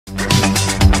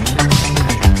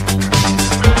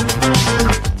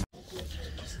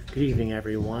Good evening,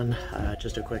 everyone.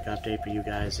 Just a quick update for you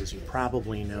guys. As you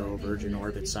probably know, Virgin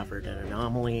Orbit suffered an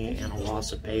anomaly and a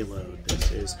loss of payload.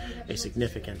 This is a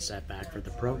significant setback for the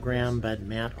program, but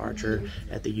Matt Archer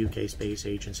at the UK Space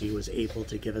Agency was able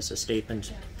to give us a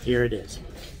statement. Here it is.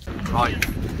 Right.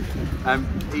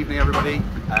 Evening, everybody.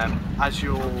 As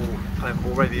you all kind of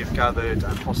already have gathered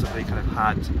and possibly kind of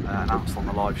had announced on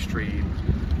the live stream,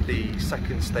 the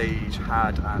second stage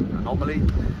had an anomaly.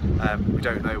 We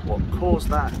don't know what caused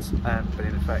that, but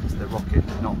in effect the rocket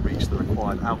did not reach the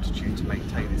required altitude to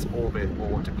maintain its orbit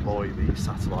or deploy the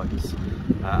satellites,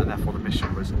 and therefore the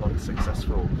mission was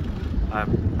unsuccessful.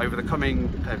 Over the coming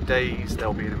days there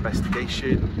will be an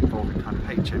investigation involving kind of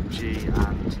HMG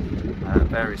and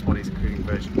various bodies including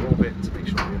Virgin Orbit to make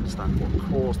sure we understand what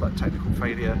caused that technical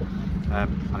failure,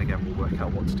 and again we'll work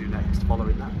out what to do next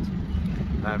following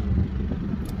that.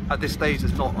 At this stage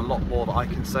there's not a lot more that I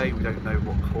can say. We don't know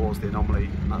what caused the anomaly,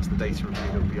 and that's the data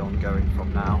review that will be ongoing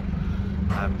from now.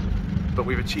 But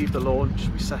we've achieved the launch.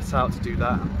 We set out to do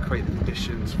that and create the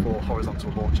conditions for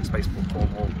horizontal launch at Spaceport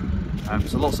Cornwall.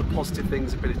 So lots of positive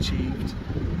things have been achieved,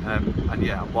 and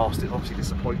yeah, whilst it's obviously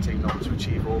disappointing not to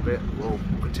achieve orbit, we'll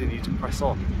continue to press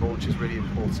on. Launch is really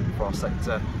important for our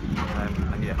sector,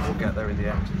 and yeah, we'll get there in the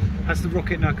end. Has the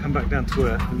rocket now come back down to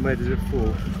Earth, and where did it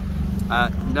fall?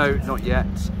 No, not yet.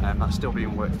 That's still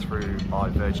being worked through by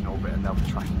Virgin Orbit and they'll be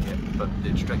tracking it, but the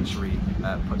trajectory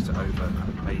puts it over kind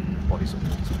of main body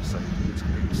support, so it's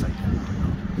completely safe.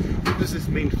 What does this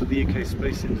mean for the UK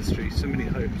space industry? So many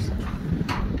hopes.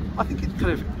 I think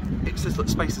it says that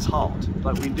space is hard.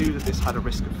 Like, we knew that this had a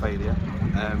risk of failure.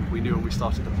 We knew when we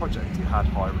started the project it had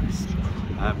high risk.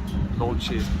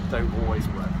 Launches don't always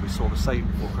work. We saw the same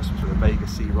before Christmas with a Vega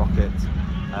C rocket,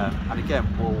 and again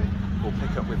we'll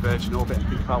pick up with Virgin Orbit and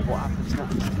think about what happens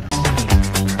next.